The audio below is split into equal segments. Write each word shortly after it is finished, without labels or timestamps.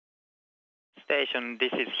Station,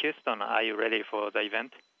 this is Houston. Are you ready for the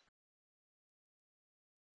event?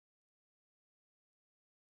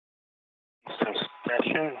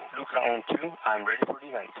 Station, Luca on 2. I'm ready for the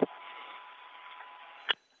event.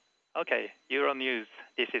 Okay, Euronews.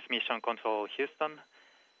 This is Mission Control Houston.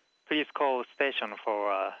 Please call station for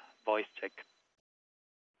a voice check.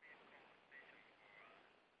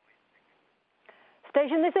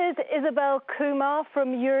 Station, this is Isabel Kumar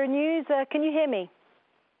from Euronews. Can you hear me?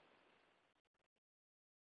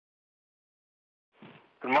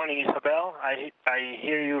 Good morning, Isabel. I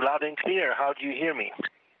hear you loud and clear. How do you hear me?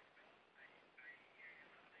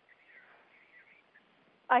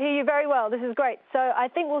 I hear you very well. This is great. So I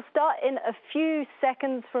think we'll start in a few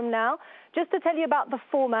seconds from now. Just to tell you about the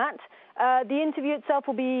format, the interview itself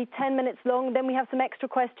will be 10 minutes long. Then we have some extra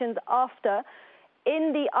questions after.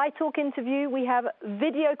 In the iTalk interview, we have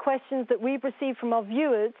video questions that we've received from our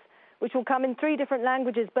viewers, which will come in 3 different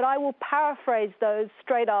languages, but I will paraphrase those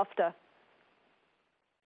straight after.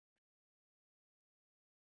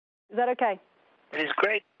 Is that okay? It is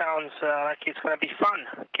great. Sounds like it's going to be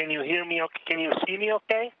fun. Can you hear me? Can you see me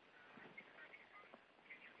okay?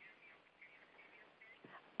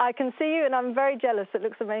 I can see you, and I'm very jealous. It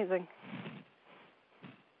looks amazing.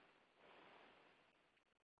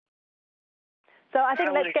 So I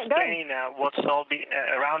think let's get going. Explain what's all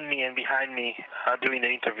around me and behind me during the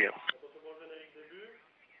interview.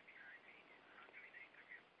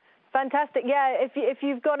 Fantastic. Yeah, if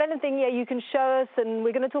you've got anything, yeah, you can show us, and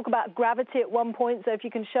we're going to talk about gravity at one point, so if you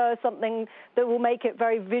can show us something that will make it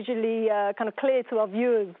very visually kind of clear to our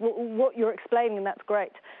viewers what you're explaining, that's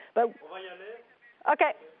great. But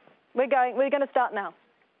okay, we're going to start now.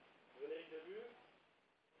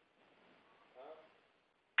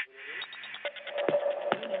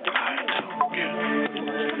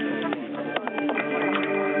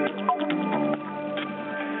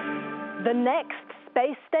 The next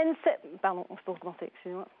space station... Pardon, on se peut recommencer,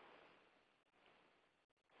 excusez-moi.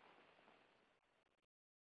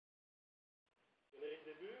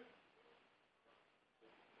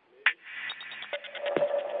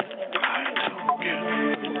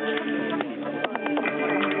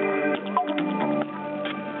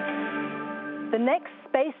 The next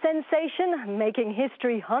space sensation, making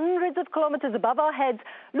history hundreds of kilometers above our heads,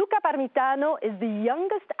 Luca Parmitano is the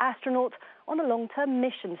youngest astronaut on a long-term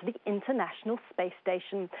mission to the International Space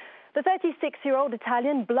Station. The 36-year-old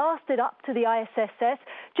Italian blasted up to the ISS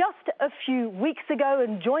just a few weeks ago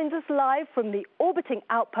and joins us live from the orbiting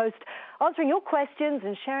outpost, answering your questions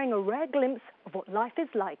and sharing a rare glimpse of what life is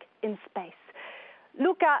like in space.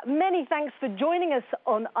 Luca, many thanks for joining us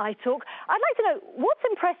on iTalk. I'd like to know, what's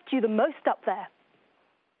impressed you the most up there?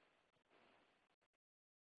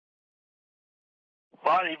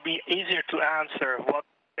 Well, it'd be easier to answer what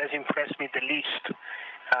has impressed me the least,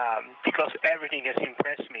 because everything has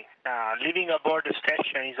impressed me. Living aboard the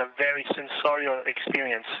station is a very sensorial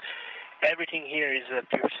experience. Everything here is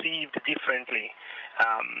perceived differently.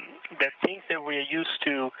 The things that we're used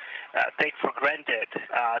to take for granted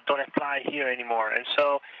don't apply here anymore. And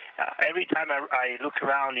so every time I look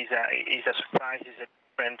around is a surprise, is a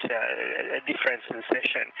different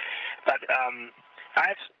sensation. But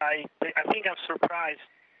I think I'm surprised.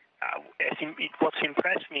 What's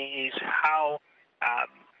impressed me is how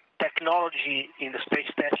technology in the space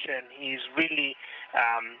station is really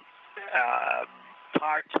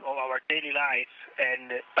part of our daily life,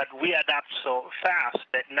 but we adapt so fast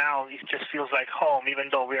that now it just feels like home, even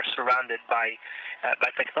though we are surrounded by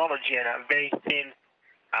technology and a very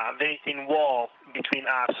thin wall between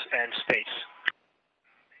us and space.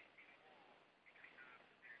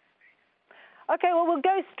 Okay, well, we'll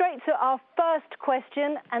go straight to our first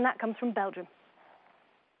question, and that comes from Belgium.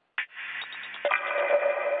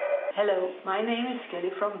 Hello, my name is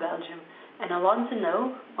Kelly from Belgium, and I want to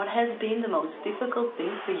know what has been the most difficult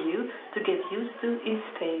thing for you to get used to in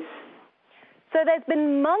space. So there's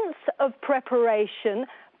been months of preparation,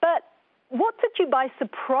 but what took you by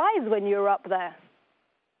surprise when you were up there?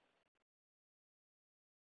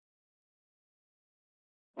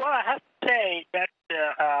 Well, I have to say that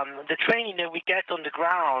the training that we get on the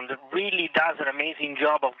ground really does an amazing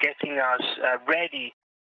job of getting us ready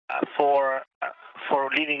for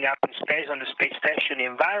living up in space on the space station. The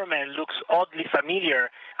environment looks oddly familiar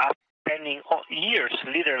after spending years,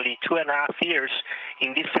 literally 2.5 years,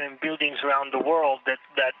 in different buildings around the world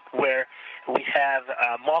that where we have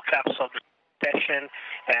mock-ups of the station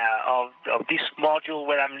of this module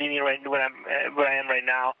where I'm living where I am right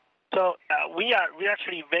now. So we're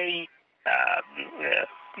actually very.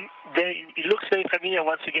 It looks very familiar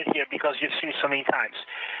once you get here because you've seen it so many times.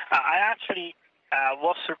 I actually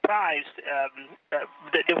was surprised.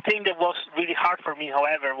 The thing that was really hard for me,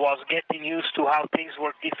 however, was getting used to how things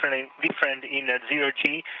work different in zero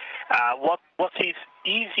G. What is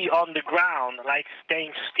easy on the ground, like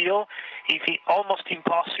staying still, is almost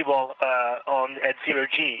impossible at zero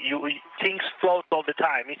G. Things float all the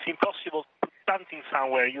time. It's impossible to put something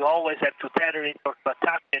somewhere. You always have to tether it or to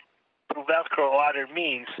attach it through Velcro or other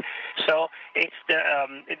means. So it's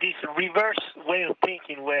this reverse way of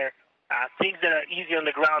thinking where things that are easy on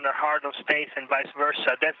the ground are hard on space and vice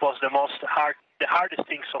versa. That was the hardest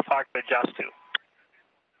thing so far to adjust to.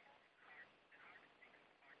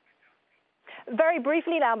 Very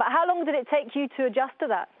briefly now, but how long did it take you to adjust to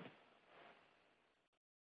that?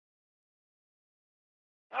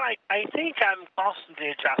 I think I'm constantly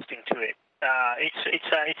adjusting to it.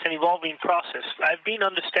 It's an evolving process. I've been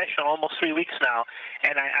on the station almost 3 weeks now,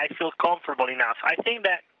 and I feel comfortable enough. I think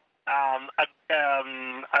that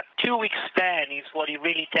a 2-week span is what it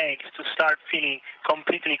really takes to start feeling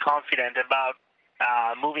completely confident about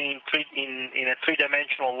moving in a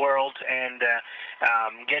three-dimensional world and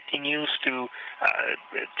getting used to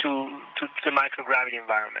the microgravity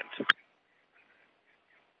environment.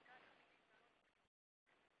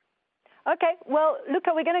 Okay, well,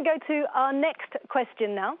 Luca, we're going to go to our next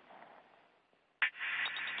question now.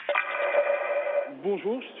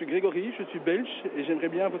 Bonjour, je suis Grégory, je suis belge et j'aimerais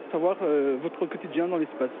bien savoir votre quotidien dans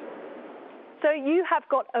l'espace. So you have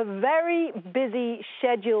got a very busy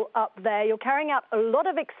schedule up there. You're carrying out a lot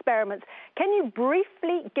of experiments. Can you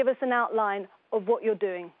briefly give us an outline of what you're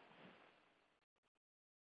doing?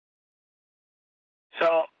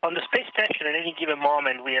 So on the space station, at any given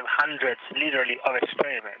moment, we have hundreds, literally, of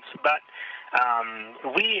experiments. But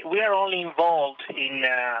we are only involved in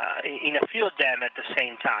a few of them at the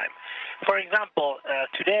same time. For example,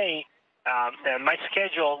 today, my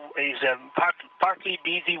schedule is partly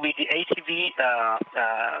busy with the ATV,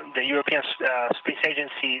 the European Space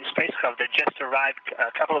Agency spacecraft that just arrived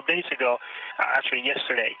a couple of days ago, actually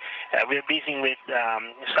yesterday. We're busy with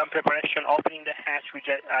some preparation, opening the hatch, which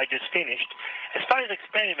I just finished. As far as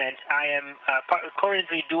experiment, I am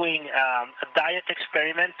currently doing a diet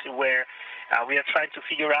experiment where we are trying to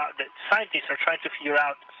figure out, the scientists are trying to figure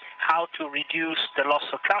out how to reduce the loss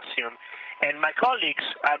of calcium. And my colleagues,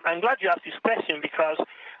 I'm glad you asked this question because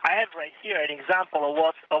I have right here an example of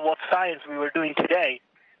what science we were doing today.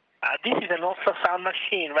 This is an ultrasound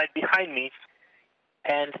machine right behind me,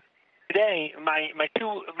 and today my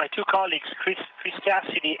two colleagues, Chris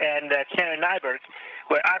Cassidy and Karen Nyberg,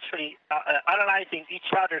 were actually analyzing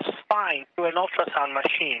each other's spine through an ultrasound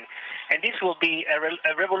machine, and this will be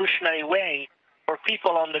a revolutionary way for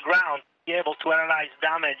people on the ground to be able to analyze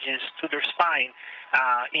damages to their spine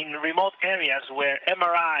in remote areas where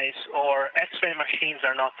MRIs or X-ray machines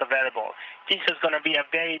are not available. This is going to be a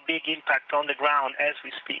very big impact on the ground as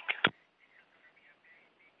we speak.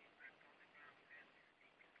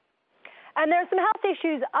 And there are some health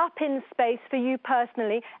issues up in space for you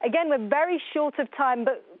personally. Again, we're very short of time,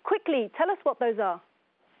 but quickly, tell us what those are.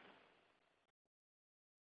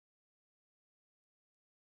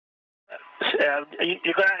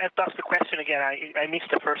 You're going to have to ask the question again. I missed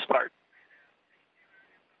the first part.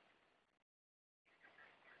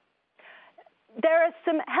 There are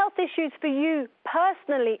some health issues for you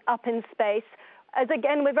personally up in space. As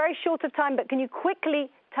again, we're very short of time, but can you quickly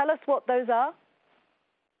tell us what those are?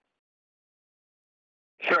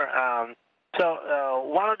 Sure. So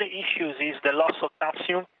one of the issues is the loss of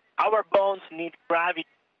calcium. Our bones need gravity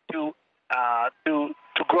to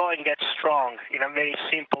grow and get strong in a very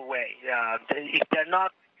simple way. If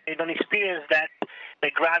they don't experience that, the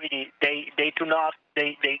gravity, they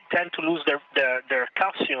tend to lose their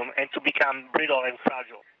calcium and to become brittle and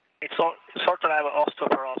fragile. It's sort of like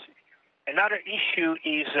osteoporosis. Another issue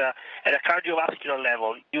is at a cardiovascular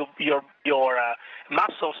level. Your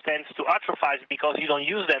muscles tends to atrophy because you don't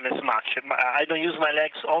use them as much. I don't use my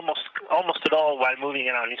legs almost at all while moving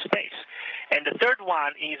around in space. And the third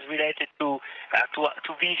one is related to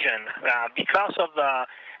vision. Because of the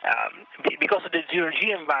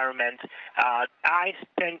zero-G environment, eyes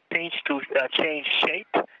tend to change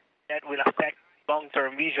shape. That will affect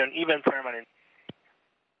long-term vision, even permanent.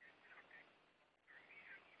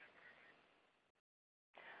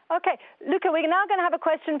 Okay, Luca, we're now going to have a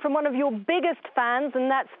question from one of your biggest fans,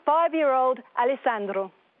 and that's 5-year-old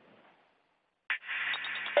Alessandro.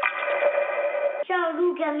 Ciao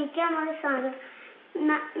Luca, mi chiamo Alessandro.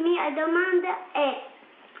 La mia domanda è: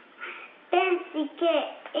 pensi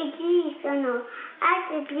che esistono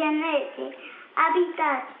altri pianeti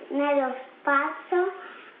abitati nello spazio?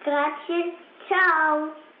 Grazie,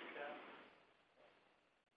 ciao.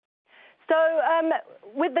 So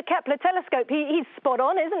with the Kepler telescope, he's spot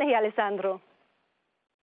on, isn't he, Alessandro?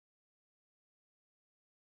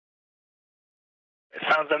 It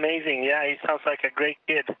sounds amazing. Yeah, he sounds like a great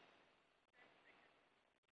kid.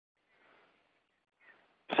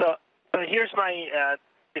 So here's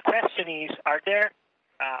the question is, are there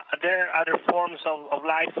other forms of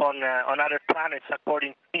life on other planets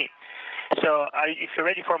according to me? So if you're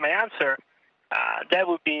ready for my answer, that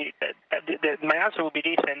would be my answer would be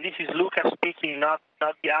this, and this is Luca speaking, not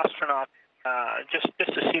the astronaut, just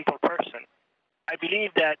a simple person. I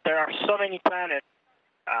believe that there are so many planets,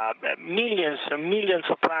 millions and millions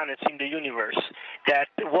of planets in the universe, that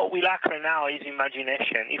what we lack right now is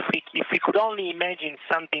imagination. If we could only imagine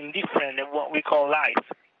something different than what we call life,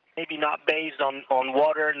 maybe not based on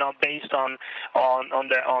water, not based on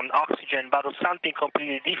oxygen, but on something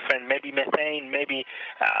completely different, maybe methane, maybe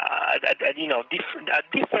a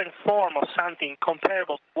different form of something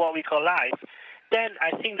comparable to what we call life, then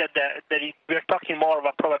I think that we're talking more of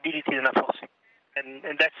a probability than a possibility,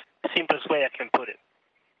 and that's the simplest way I can put it.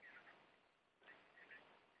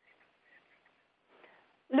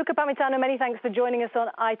 Luca Parmitano, many thanks for joining us on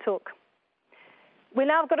iTalk. We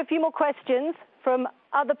now have got a few more questions from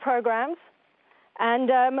other programs, and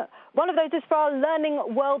one of those is for our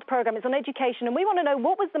Learning World program. It's on education, and we want to know,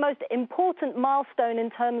 what was the most important milestone in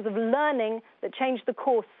terms of learning that changed the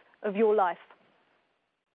course of your life?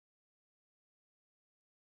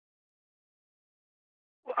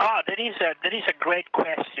 That is a great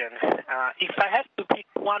question. If I had to pick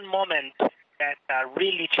one moment that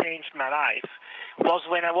really changed my life, was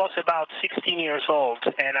when I was about 16 years old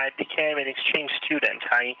and I became an exchange student.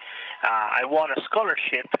 I won a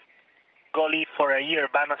scholarship, go live for a year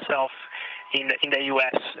by myself in the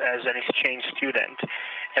U.S. as an exchange student.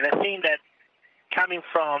 And I think that coming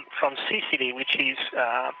from Sicily, which is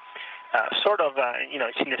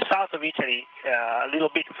it's in the south of Italy, a little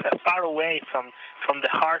bit far away from the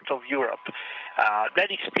heart of Europe.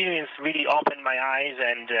 That experience really opened my eyes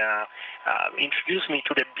and introduced me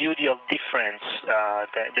to the beauty of difference,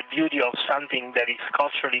 the beauty of something that is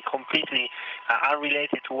culturally completely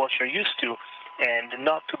unrelated to what you're used to, and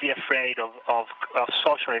not to be afraid of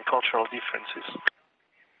social and cultural differences.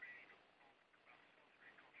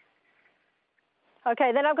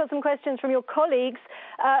 Okay, then I've got some questions from your colleagues.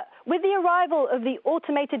 With the arrival of the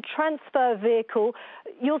automated transfer vehicle,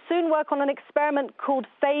 you'll soon work on an experiment called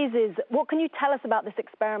PHASES. What can you tell us about this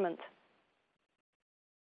experiment?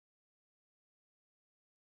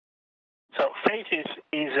 So PHASES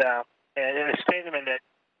is an experiment that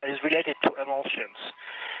is related to emulsions.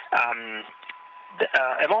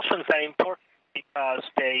 Emulsions are important because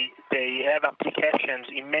they have applications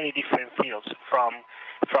in many different fields, from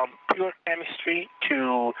pure chemistry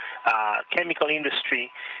to chemical industry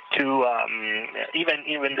to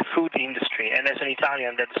even the food industry. And as an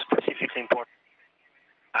Italian, that's specifically important.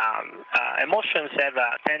 Emulsions have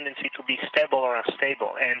a tendency to be stable or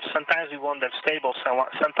unstable, and sometimes we want them stable,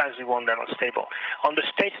 sometimes we want them unstable. On the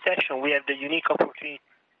space station, we have the unique opportunity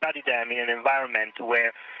to study them in an environment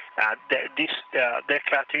where their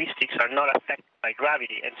characteristics are not affected by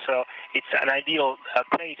gravity, and so it's an ideal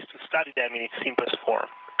place to study them in its simplest form.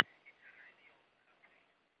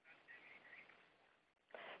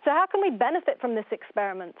 So how can we benefit from this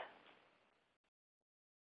experiment?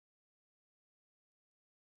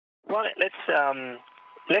 Well,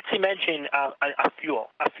 let's imagine a fuel.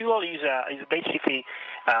 A fuel is basically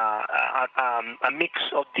a mix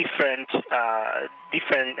of different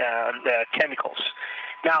chemicals.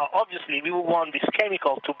 Now, obviously, we will want this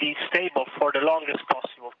chemical to be stable for the longest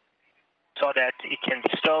possible, so that it can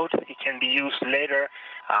be stored, it can be used later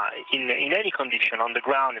in any condition, on the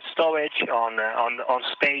ground, in storage, on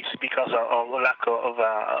space, because of lack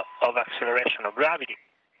of acceleration of gravity.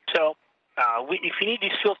 So if we need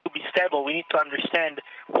this fuel to be stable, we need to understand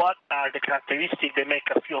what are the characteristics that make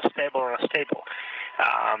a fuel stable or unstable,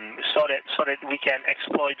 so that we can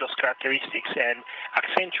exploit those characteristics and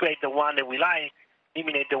accentuate the one that we like,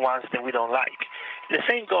 eliminate the ones that we don't like. The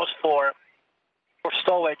same goes for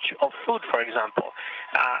storage of food, for example.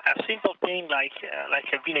 A simple thing like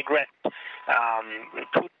a vinaigrette.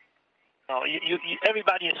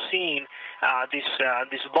 Everybody has seen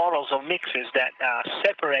these bottles of mixes that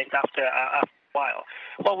separate after a while.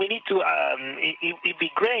 Well, we need to. It'd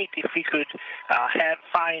be great if we could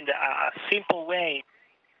find a simple way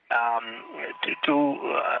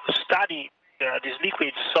to study these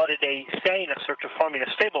liquids so that they stay in a certain form, in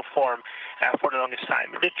a stable form for the longest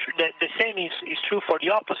time. The same is true for the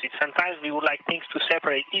opposite. Sometimes we would like things to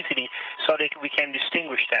separate easily so that we can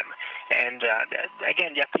distinguish them. And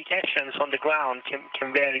again, the applications on the ground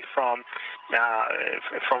can vary from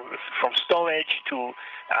storage to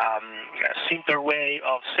a simpler way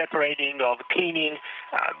of separating, of cleaning.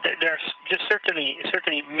 There's just certainly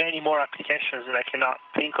many more applications that I cannot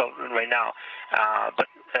think of right now. But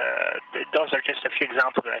those are just a few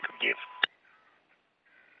examples that I could give.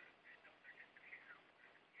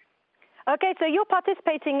 Okay, so you're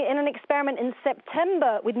participating in an experiment in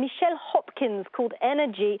September with Michelle Hopkins called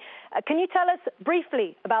Energy. Can you tell us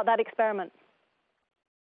briefly about that experiment?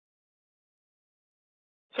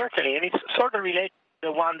 Certainly, and it's sort of related to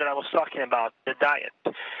the one that I was talking about, the diet.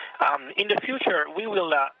 In the future, we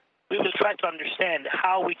will try to understand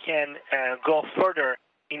how we can go further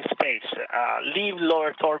in space, leave low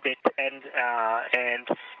Earth orbit, and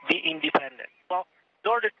be independent. Well, in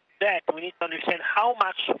order to do that, we need to understand how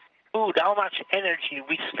much food, how much energy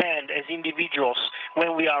we spend as individuals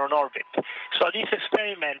when we are on orbit. So this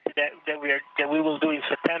experiment that we will do in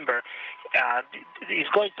September is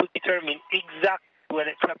going to determine exactly with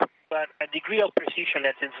a degree of precision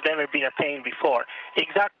that has never been attained before,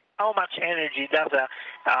 exactly how much energy does an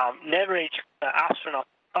average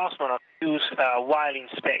cosmonaut use while in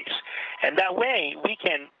space. And that way we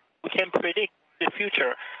can predict in the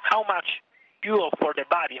future how much fuel for the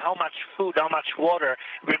body, how much food, how much water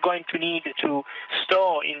we're going to need to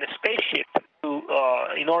store in the spaceship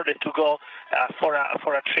in order to go for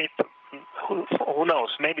a trip, who knows,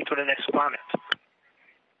 maybe to the next planet.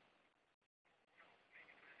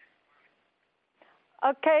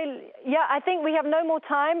 Okay, yeah, I think we have no more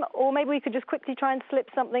time, or maybe we could just quickly try and slip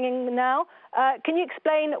something in now. Can you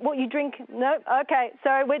explain what you drink? No? Okay,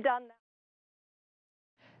 sorry, we're done now.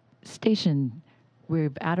 Station,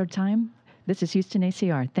 we're out of time. This is Houston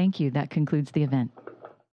ACR. Thank you. That concludes the event.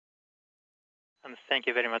 And thank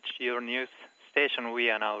you very much, Euronews. Station, we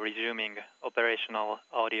are now resuming operational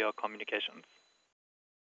audio communications.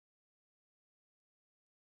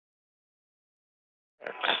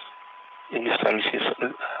 In this time, this is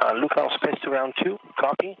Luca on space to round 2.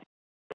 Copy.